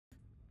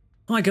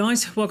Hi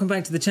guys, welcome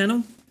back to the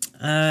channel.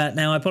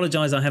 Now I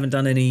apologise I haven't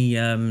done any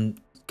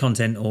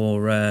content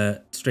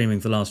or streaming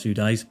for the last few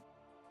days.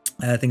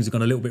 Things have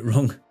gone a little bit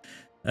wrong,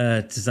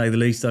 to say the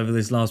least, over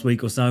this last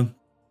week or so.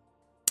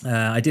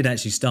 I did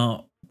actually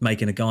start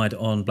making a guide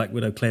on Black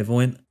Widow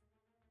Clairvoyant,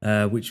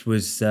 which I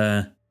was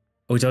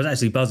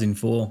actually buzzing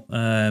for.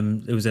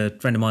 It was a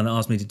friend of mine that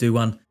asked me to do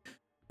one,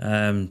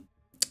 and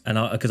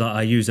because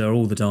I use her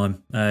all the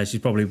time.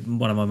 She's probably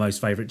one of my most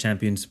favourite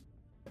champions.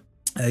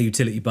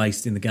 Utility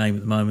based in the game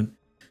at the moment.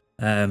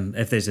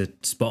 If there's a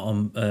spot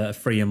on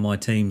free on my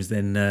teams,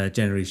 then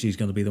generally she's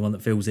going to be the one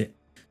that fills it.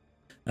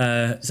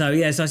 So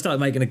I started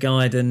making a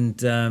guide, and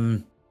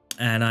turns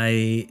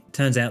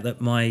out that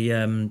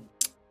my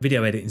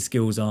video editing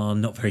skills are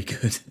not very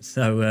good.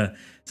 So I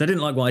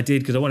didn't like what I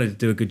did because I wanted to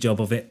do a good job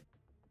of it.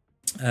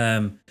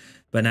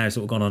 But now it's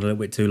sort of gone on a little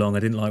bit too long. I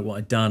didn't like what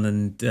I'd done,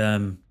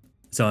 and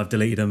so I've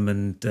deleted them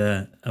and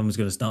was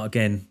going to start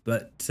again.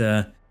 But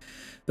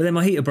then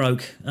my heater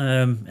broke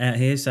out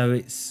here, so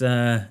it's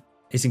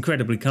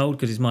incredibly cold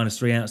because it's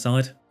 -3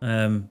 outside.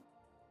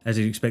 As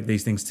you'd expect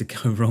these things to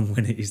go wrong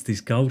when it is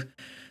this cold.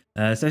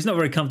 So it's not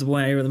very comfortable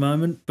out here at the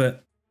moment,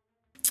 but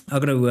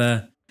I've got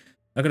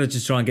to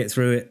just try and get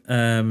through it,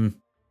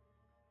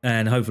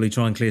 and hopefully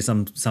try and clear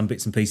some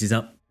bits and pieces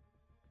up,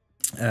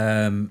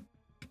 and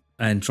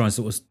try and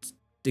sort of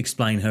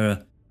explain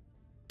her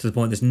to the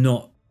point that's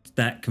not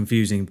that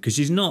confusing, because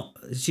she's not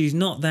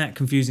that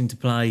confusing to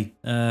play.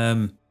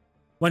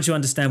 Once you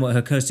understand what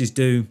her curses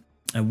do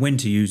and when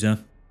to use her,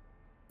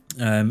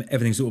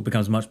 everything sort of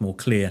becomes much more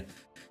clear.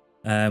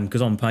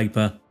 Because on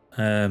paper,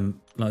 like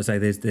I say,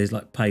 there's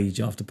like page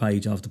after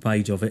page after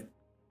page of it.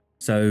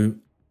 So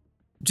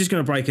just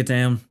going to break it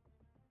down,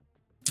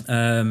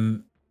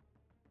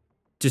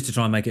 just to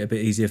try and make it a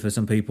bit easier for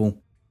some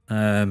people.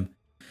 So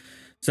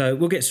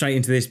we'll get straight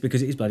into this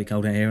because it is bloody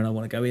cold out here and I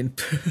want to go in.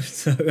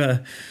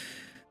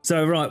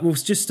 So right, we'll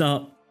just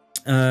start.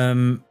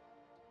 Her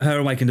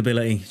awakened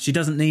ability. She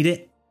doesn't need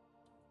it,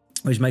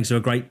 which makes her a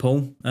great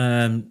pull,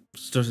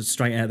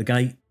 straight out the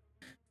gate.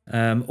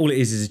 All it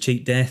is a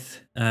cheat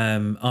death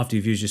after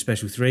you've used your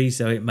special 3,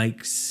 so it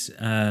makes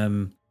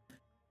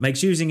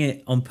using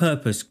it on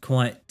purpose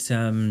quite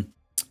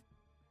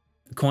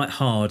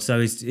hard. So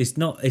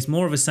it's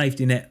more of a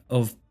safety net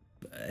of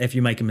if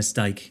you make a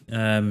mistake.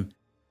 So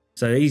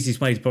the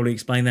easiest way to probably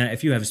explain that,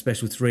 if you have a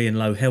special 3 and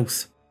low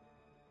health,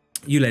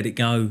 you let it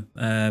go,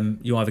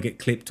 you either get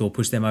clipped or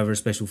push them over a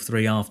special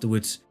 3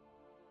 afterwards.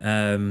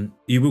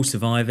 You will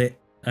survive it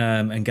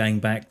and gain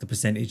back the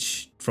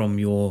percentage from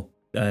your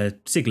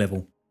SIG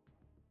level.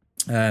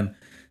 Now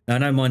I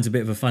know mine's a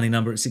bit of a funny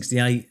number at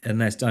 68, and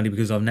that's only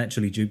because I've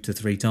naturally duped her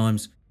 3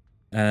 times,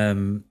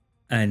 and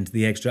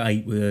the extra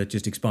 8 were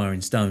just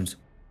expiring stones.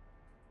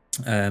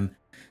 So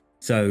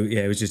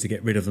yeah, it was just to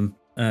get rid of them.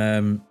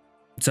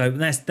 So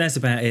that's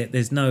about it.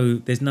 There's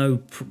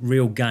no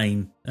real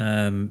gain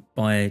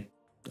by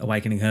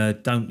awakening her.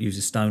 Don't use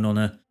a stone on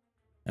her.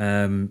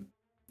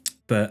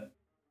 But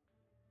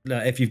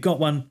if you've got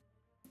one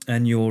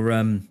and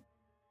you're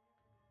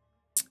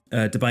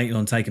debating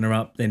on taking her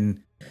up,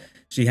 then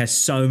she has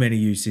so many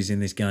uses in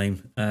this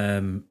game,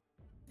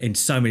 in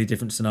so many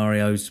different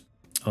scenarios,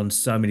 on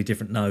so many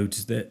different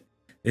nodes, that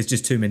there's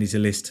just too many to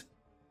list.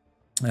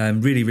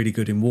 Really, really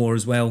good in war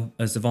as well.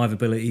 Her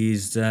survivability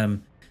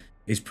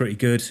is pretty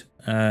good.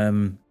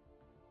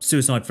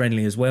 Suicide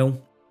friendly as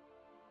well.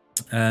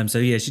 So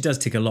yeah, she does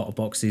tick a lot of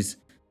boxes.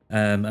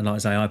 And like I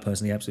say, I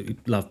personally absolutely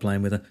love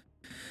playing with her.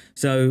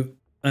 So,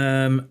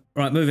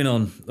 right, moving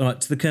on. Right,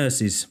 to the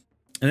curses.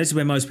 And this is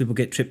where most people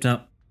get tripped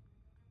up.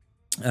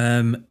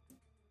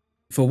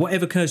 For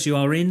whatever curse you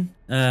are in,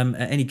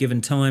 at any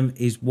given time,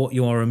 is what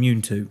you are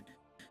immune to.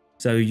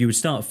 So you would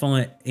start a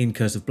fight in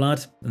Curse of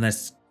Blood, and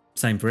that's the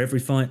same for every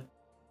fight.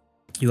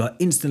 You are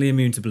instantly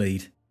immune to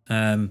bleed.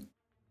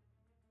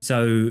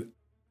 So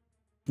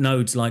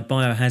nodes like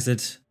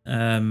Biohazard,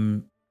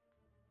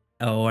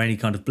 or any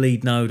kind of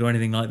bleed node or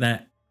anything like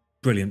that,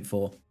 brilliant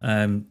for.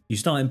 You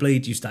start in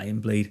bleed, you stay in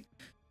bleed.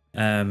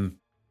 And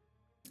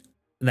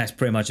that's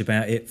pretty much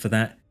about it for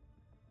that.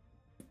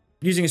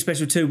 Using a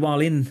special 2 while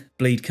in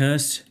bleed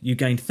curse, you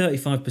gain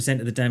 35%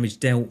 of the damage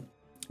dealt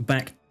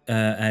back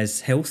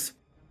as health,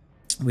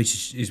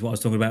 which is what I was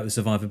talking about with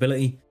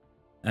survivability.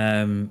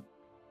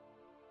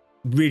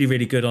 Really,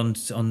 really good on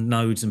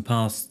nodes and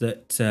paths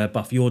that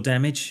buff your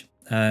damage.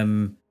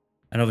 And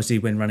obviously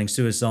when running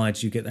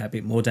suicides, you get that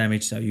bit more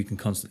damage, so you can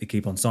constantly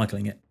keep on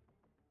cycling it.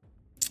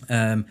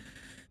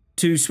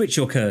 To switch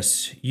your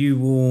curse, you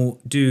will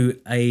do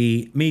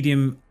a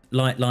medium,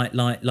 light,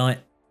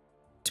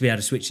 to be able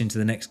to switch into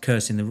the next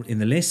curse in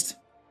the list.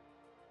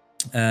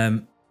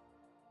 The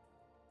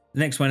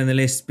next one in the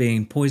list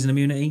being poison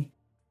immunity.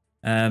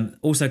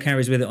 Also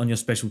carries with it on your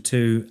special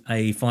 2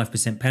 a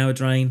 5% power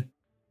drain.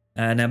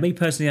 Now, me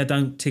personally, I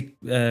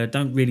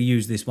don't really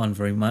use this one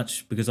very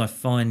much, because I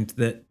find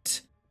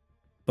that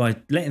by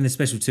letting the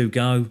special 2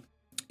 go,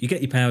 you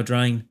get your power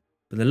drain,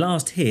 but the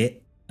last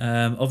hit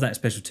of that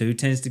special 2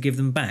 tends to give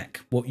them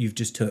back what you've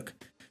just took.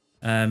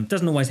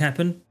 Doesn't always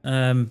happen,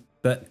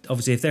 But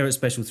obviously, if they're at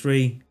special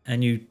 3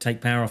 and you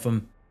take power off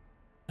them,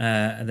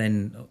 and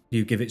then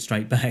you give it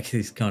straight back,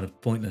 it's kind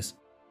of pointless.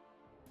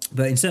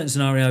 But in certain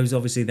scenarios,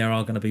 obviously, there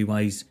are going to be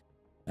ways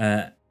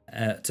to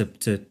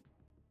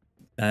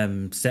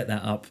set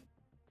that up.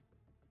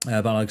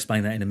 But I'll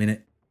explain that in a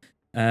minute.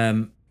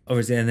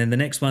 Obviously, and then the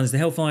next one is the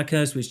Hellfire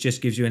Curse, which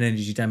just gives you an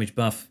energy damage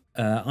buff.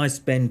 I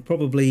spend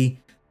probably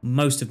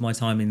most of my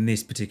time in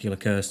this particular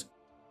curse,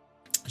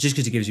 just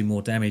because it gives you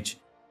more damage,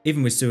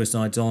 even with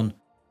suicides on,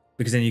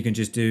 because then you can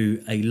just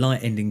do a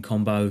light ending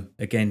combo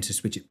again to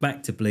switch it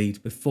back to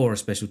bleed before a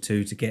special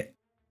 2 to get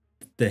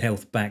the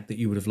health back that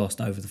you would have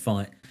lost over the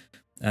fight,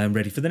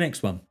 ready for the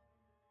next one.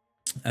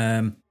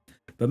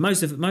 But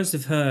most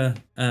of her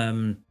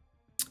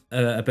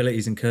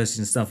abilities and curses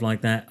and stuff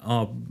like that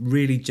are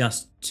really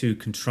just to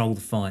control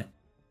the fight.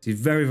 She's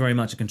very, very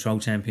much a control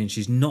champion.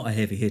 She's not a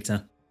heavy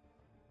hitter.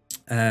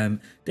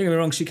 Don't get me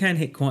wrong, she can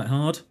hit quite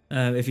hard.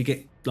 If you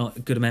get like a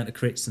good amount of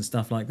crits and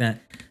stuff like that,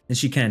 then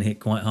she can hit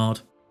quite hard,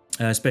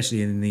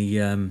 especially in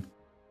the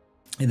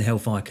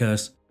Hellfire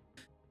Curse.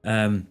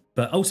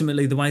 But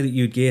ultimately, the way that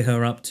you'd gear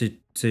her up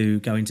to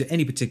go into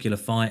any particular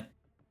fight,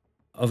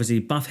 obviously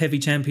buff heavy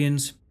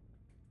champions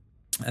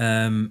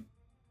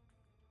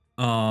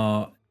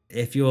are,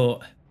 if you're,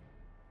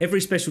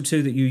 every special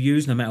 2 that you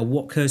use, no matter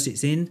what curse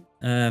it's in,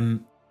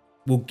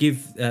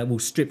 will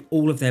strip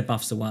all of their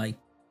buffs away.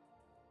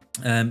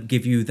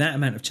 Give you that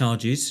amount of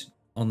charges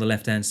on the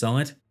left hand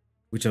side,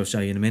 which I'll show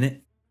you in a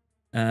minute,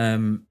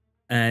 and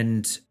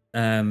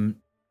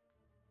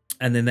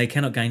then they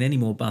cannot gain any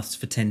more buffs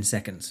for 10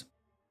 seconds,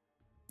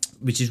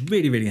 which is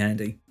really, really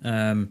handy.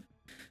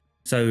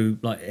 So,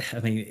 like, I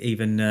mean,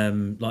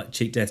 even like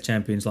cheat death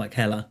champions like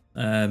Hela,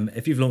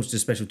 if you've launched a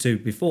special 2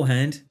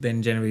 beforehand,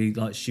 then generally,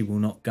 like, she will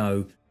not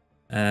go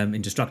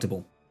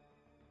indestructible.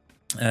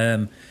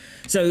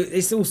 So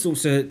it's all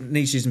sorts of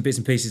niches and bits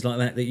and pieces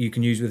like that you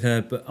can use with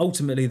her, but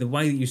ultimately the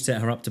way that you set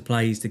her up to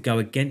play is to go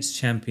against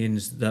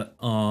champions that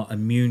are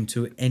immune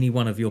to any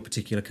one of your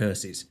particular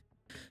curses.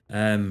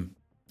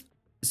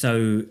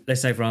 So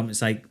let's say, for argument's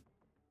sake,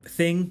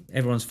 Thing,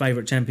 everyone's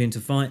favourite champion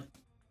to fight.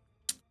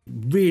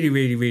 Really,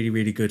 really, really,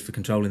 really good for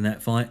controlling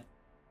that fight.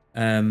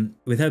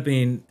 With her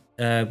being,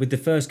 with the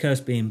first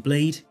curse being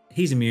bleed,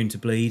 he's immune to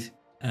bleed.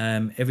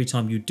 Every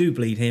time you do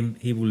bleed him,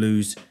 he will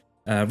lose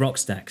rock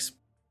stacks.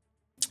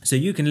 So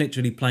you can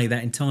literally play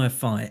that entire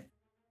fight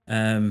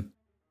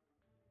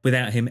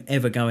without him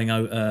ever going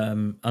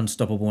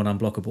unstoppable and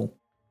unblockable,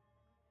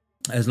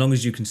 as long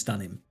as you can stun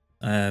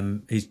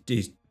him. He's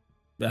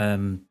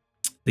the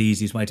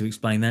easiest way to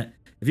explain that.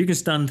 If you can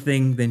stun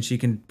Thing, then she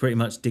can pretty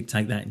much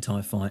dictate that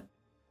entire fight.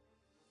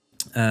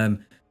 So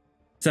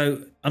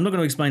I'm not going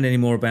to explain any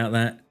more about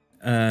that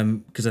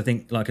because I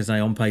think, like I say,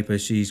 on paper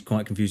she's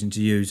quite confusing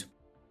to use.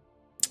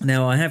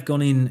 Now I have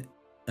gone in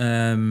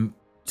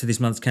to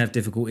this month's Cav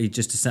difficulty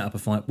just to set up a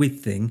fight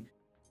with Thing.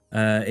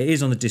 It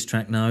is on the diss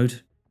track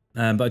node,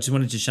 but I just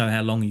wanted to show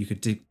how long you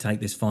could take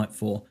this fight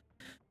for.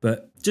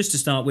 But just to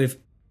start with,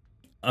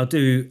 I'll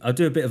do a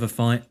bit of a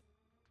fight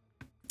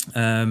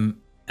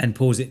and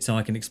pause it so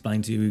I can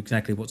explain to you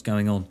exactly what's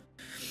going on.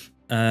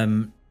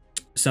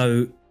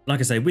 So, like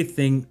I say, with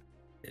Thing,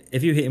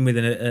 if you hit him with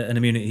an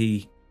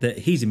immunity that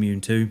he's immune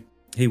to,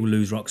 he will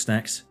lose rock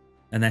stacks,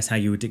 and that's how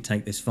you would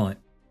dictate this fight.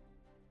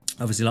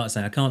 Obviously, like I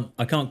say,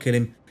 I can't kill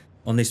him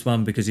on this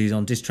one because he's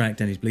on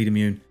distract and he's bleed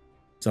immune,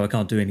 so I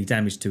can't do any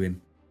damage to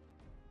him.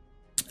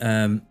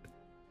 And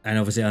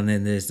obviously, and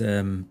then there's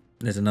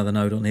another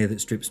node on here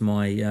that strips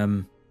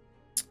my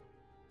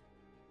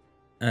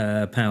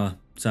power.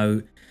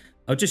 So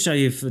I'll just show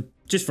you,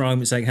 just for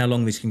argument's sake, how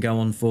long this can go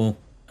on for.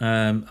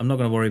 I'm not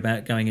going to worry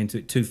about going into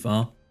it too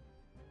far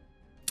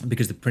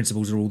because the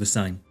principles are all the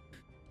same.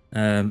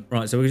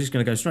 Right, so we're just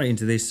going to go straight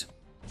into this.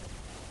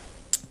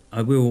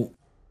 I will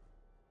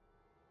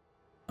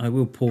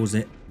pause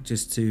it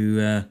just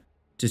to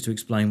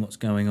explain what's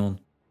going on.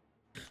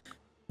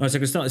 Right, so I'm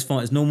going to start this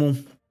fight as normal.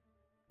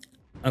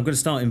 I'm going to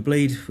start in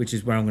bleed, which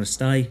is where I'm going to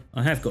stay.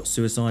 I have got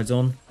suicides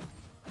on.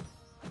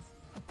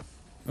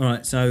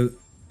 Alright, so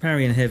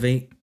parry and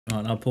heavy.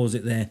 Alright, I'll pause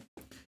it there.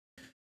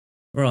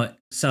 Right,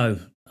 so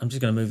I'm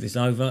just going to move this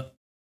over.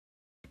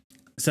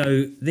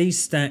 So these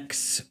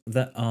stacks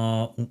that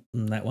are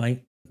that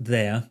way,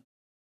 they're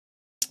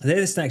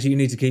the stacks that you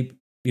need to keep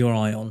your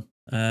eye on.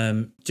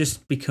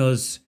 Just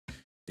because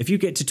if you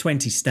get to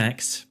 20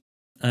 stacks,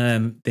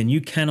 then you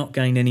cannot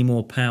gain any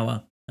more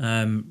power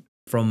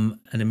from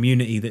an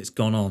immunity that's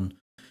gone on.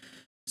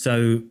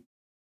 So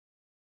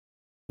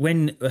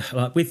when,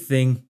 like with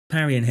Thing,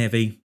 parry and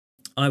heavy,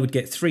 I would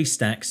get 3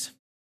 stacks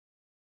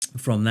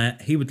from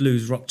that. He would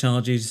lose rock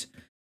charges,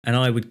 and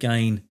I would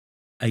gain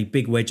a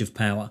big wedge of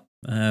power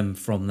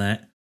from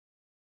that.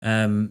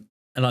 And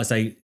like I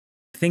say,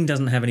 Thing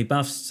doesn't have any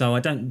buffs, so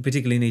I don't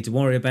particularly need to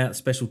worry about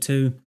special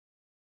 2.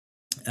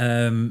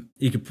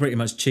 You could pretty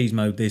much cheese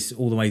mode this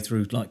all the way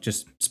through, like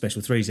just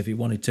special 3s if you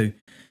wanted to,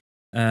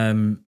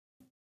 and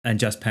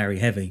just parry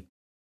heavy.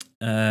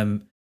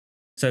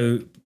 So,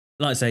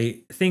 like I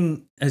say,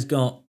 Thing has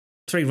got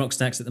 3 rock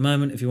stacks at the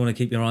moment. If you want to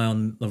keep your eye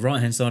on the right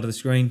hand side of the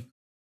screen,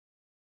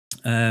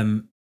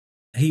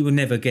 he will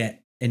never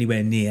get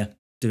anywhere near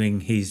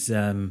doing his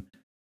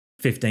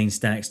 15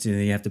 stacks to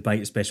you have to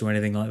bait a special or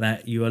anything like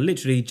that. You are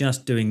literally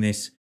just doing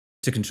this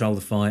to control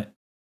the fight.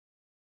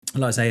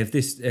 Like I say, if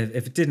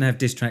it didn't have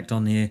distract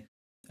on here,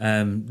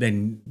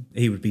 then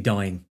he would be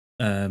dying.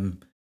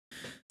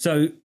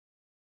 So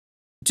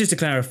just to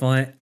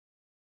clarify,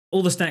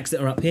 all the stacks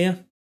that are up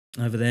here,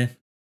 over there,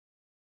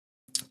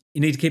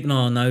 you need to keep an eye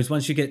on those.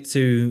 Once you get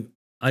to,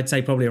 I'd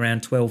say probably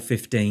around 12,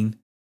 15,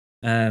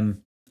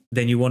 then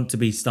you want to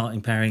be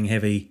starting parrying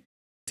heavy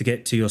to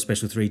get to your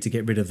special 3 to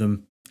get rid of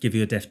them, give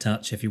you a deft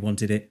touch if you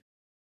wanted it.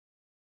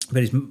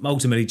 But it's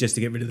ultimately just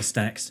to get rid of the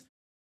stacks,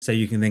 so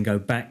you can then go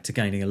back to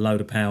gaining a load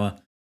of power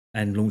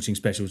and launching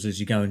specials as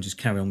you go and just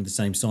carry on with the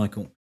same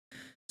cycle.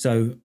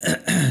 So,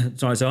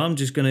 sorry, so I'm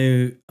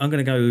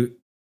gonna go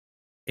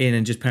in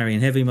and just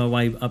parrying heavy my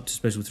way up to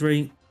special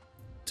 3.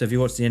 So if you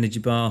watch the energy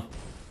bar,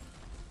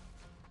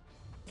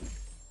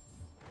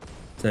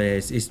 so yeah,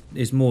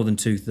 it's more than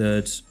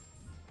 2/3,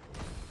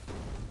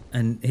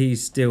 and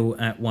he's still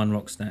at 1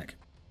 rock stack.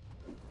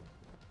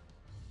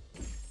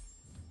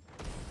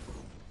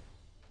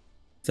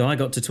 So I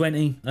got to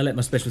 20. I let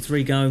my special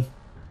 3 go.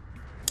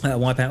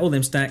 Wipe out all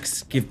them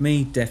stacks. Give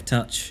me deft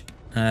touch.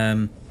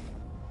 And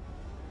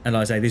like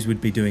I say, this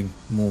would be doing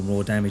more and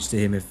more damage to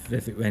him if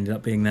it ended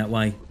up being that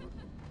way.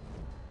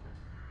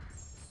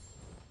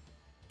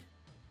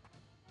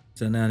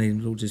 So now I need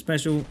to launch his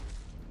special.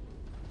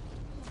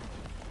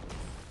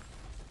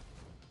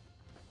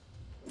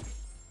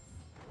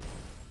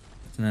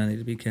 So now I need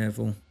to be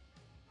careful.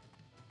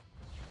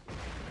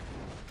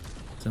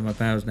 So my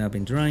power's now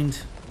been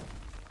drained.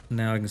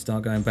 Now I can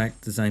start going back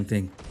to the same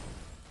thing.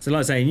 So like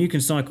I say, you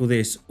can cycle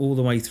this all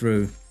the way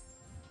through.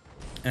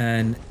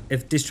 And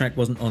if distract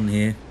wasn't on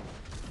here,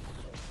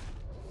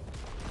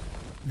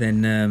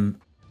 then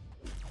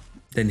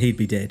he'd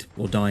be dead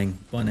or dying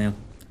by now.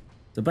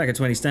 So back at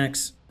 20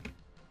 stacks.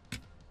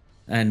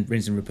 And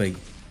rinse and repeat.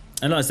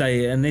 And like I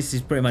say, and this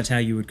is pretty much how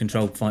you would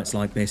control fights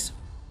like this.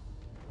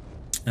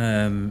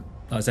 Like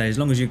I say, as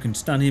long as you can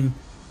stun him,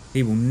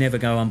 he will never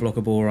go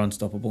unblockable or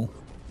unstoppable.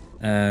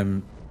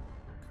 And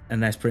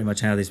that's pretty much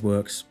how this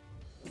works.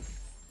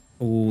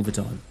 All the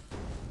time.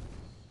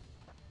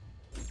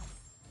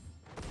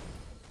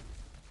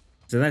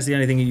 So that's the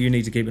only thing you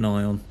need to keep an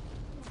eye on.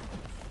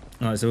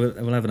 Alright, so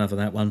we'll have enough of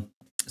that one.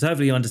 So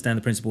hopefully you understand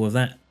the principle of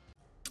that.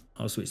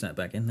 I'll switch that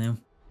back in now.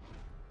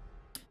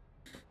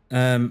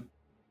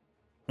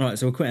 Right,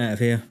 so we'll quit out of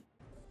here.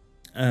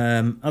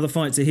 Other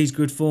fights that he's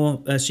good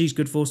for, she's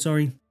good for,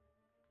 sorry.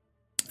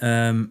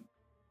 And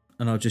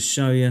I'll just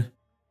show you.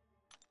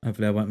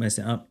 Hopefully I won't mess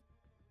it up.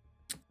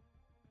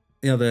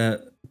 The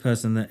other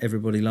person that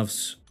everybody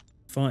loves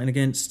fighting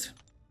against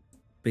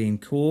being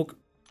Korg.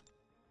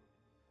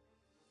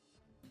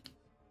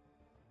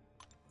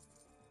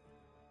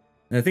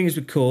 Now, the thing is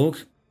with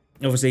Korg,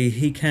 obviously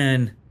he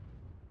can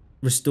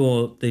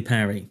restore the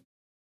parry.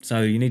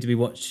 So you need to be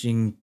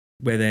watching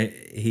whether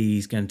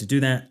he's going to do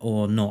that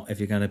or not if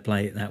you're going to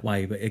play it that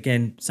way. But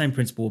again, same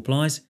principle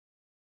applies.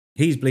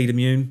 He's bleed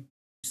immune,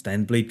 stay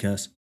in the bleed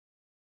curse.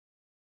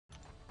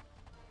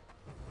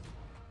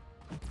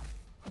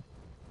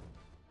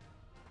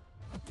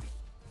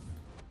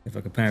 If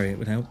I could parry it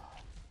would help.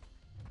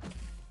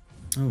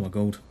 Oh my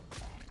god.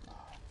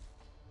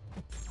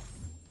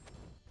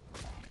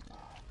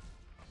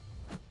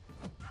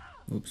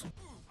 Oops.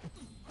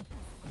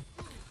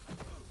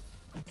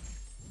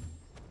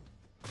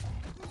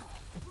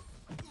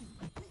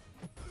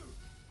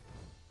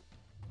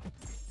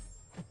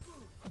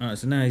 Alright,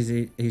 so now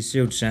he's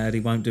shield shattered, he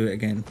won't do it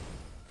again.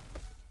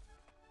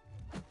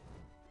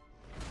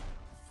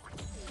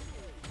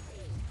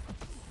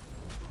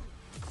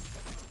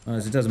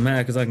 Alright, so it doesn't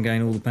matter because I can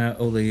gain all the power,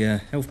 all the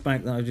health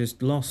back that I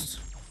just lost.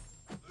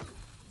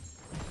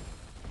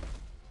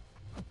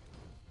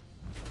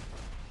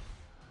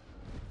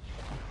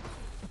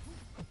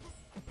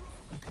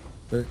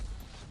 But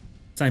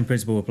same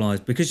principle applies.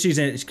 Because she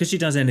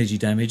does energy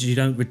damage, you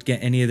don't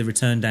get any of the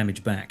return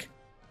damage back.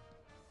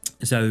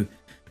 So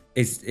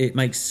it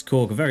makes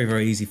Korg a very,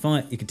 very easy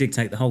fight. You can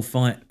dictate the whole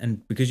fight,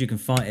 and because you can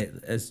fight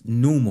it as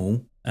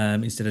normal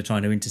instead of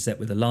trying to intercept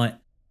with a light,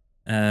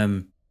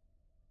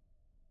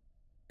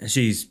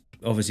 she's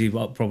obviously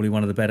probably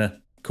one of the better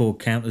Korg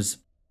counters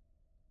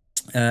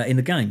in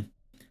the game.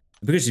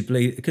 Because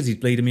he's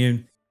bleed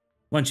immune,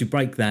 once you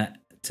break that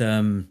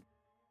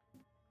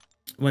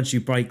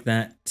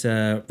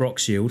rock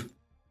shield,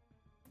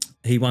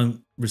 he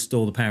won't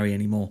restore the parry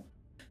anymore.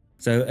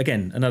 So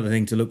again, another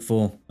thing to look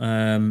for.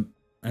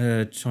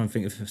 Try and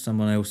think of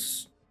someone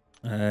else.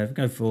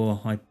 Go for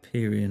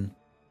Hyperion.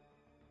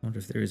 I wonder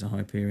if there is a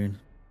Hyperion.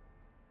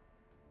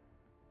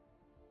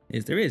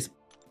 Yes, there is.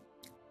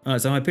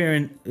 Alright, so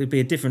Hyperion would be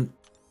a different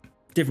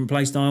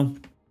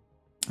playstyle.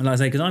 And like I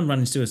say, because I'm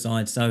running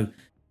suicide, so,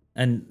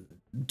 and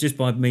just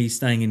by me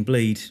staying in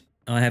bleed,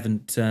 I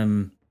haven't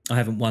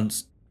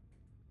once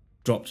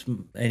dropped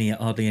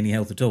hardly any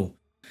health at all.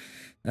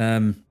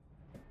 Alright,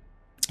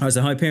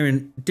 so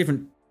Hyperion,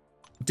 different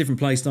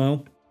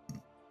playstyle.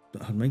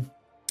 Pardon me.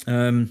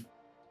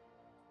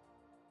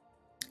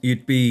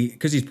 you'd be,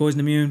 because he's poison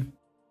immune,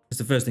 it's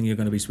the first thing you're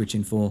going to be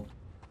switching for.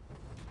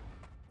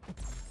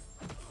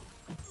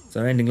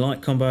 So ending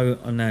light combo,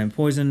 I'm now in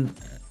poison,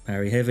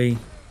 parry heavy,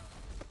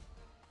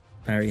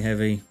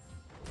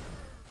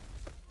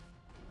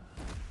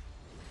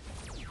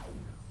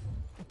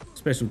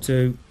 special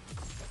 2,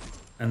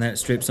 and that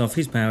strips off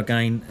his power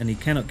gain, and he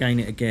cannot gain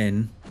it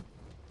again.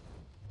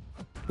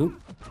 Oop.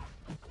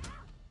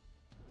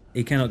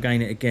 He cannot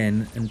gain it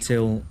again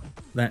until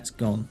that's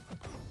gone.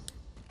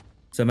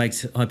 So it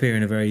makes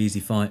Hyperion a very easy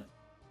fight.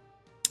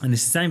 And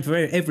it's the same for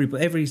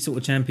every sort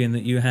of champion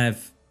that you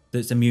have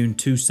that's immune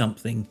to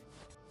something.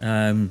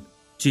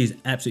 She is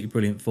absolutely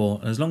brilliant for.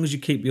 And as long as you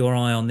keep your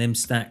eye on them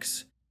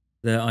stacks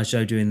that I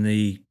showed you in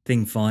the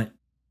thing fight,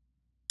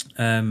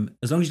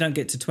 as long as you don't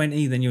get to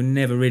 20, then you'll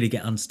never really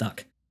get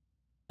unstuck.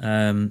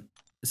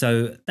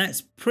 So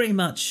that's pretty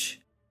much.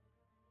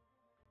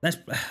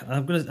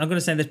 I'm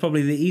gonna say that's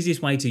probably the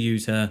easiest way to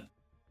use her.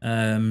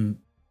 And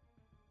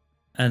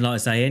like I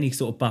say, any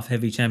sort of buff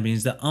heavy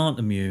champions that aren't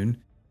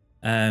immune,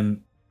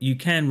 you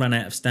can run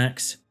out of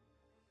stacks.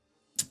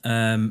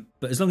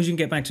 But as long as you can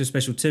get back to a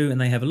special 2 and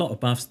they have a lot of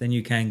buffs, then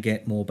you can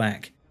get more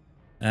back.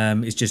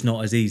 It's just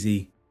not as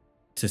easy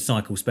to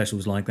cycle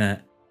specials like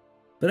that.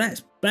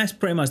 But that's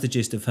pretty much the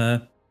gist of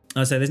her.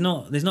 I say there's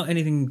not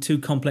anything too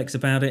complex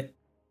about it.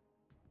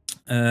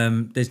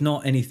 There's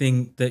not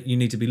anything that you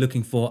need to be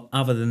looking for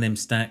other than them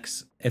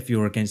stacks if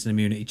you're against an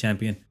immunity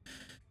champion.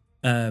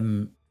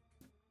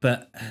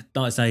 But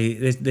like I say,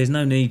 there's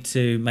no need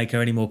to make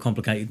her any more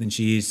complicated than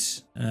she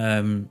is.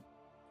 And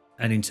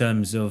in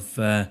terms of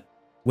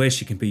where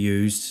she can be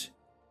used,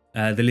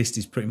 the list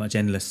is pretty much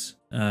endless.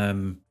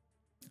 And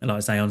like I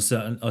say,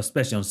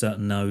 especially on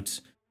certain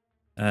nodes,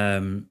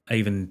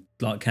 even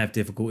like cav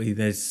difficulty,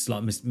 there's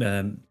like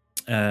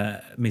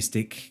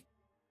mystic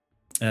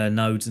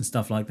nodes and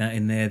stuff like that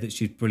in there that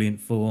she's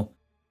brilliant for.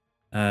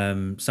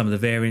 Some of the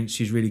variants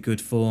she's really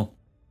good for.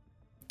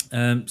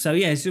 So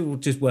yeah, it's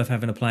just worth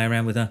having a play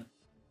around with her.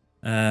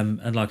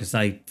 And like I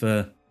say,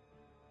 for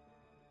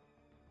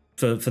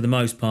the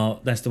most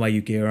part, that's the way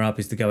you gear her up,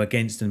 is to go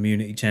against an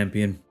immunity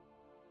champion.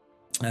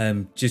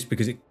 Just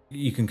because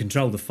you can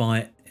control the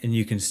fight and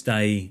you can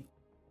stay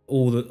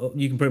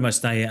you can pretty much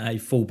stay at a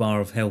full bar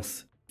of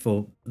health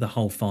for the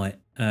whole fight.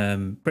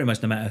 Pretty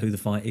much no matter who the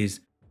fight is.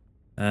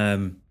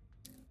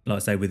 Like I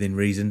say, within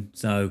reason.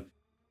 So,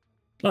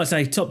 like I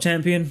say, top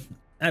champion.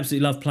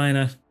 Absolutely love playing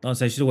her. Like I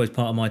say, she's always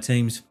part of my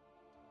teams.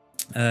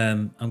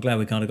 I'm glad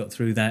we kind of got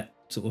through that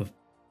sort of.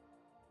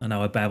 I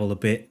know I babble a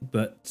bit,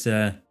 but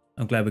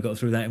I'm glad we got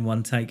through that in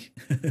one take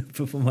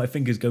before my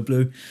fingers go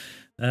blue.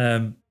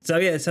 So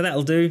yeah, so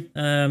that'll do.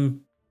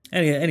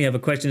 Any other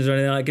questions or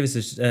anything like that, give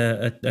us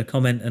a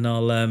comment and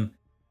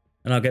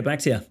I'll get back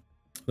to you.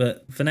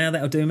 But for now,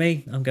 that'll do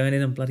me. I'm going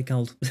in. I'm bloody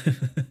cold.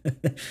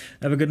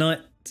 Have a good night.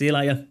 See you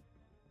later.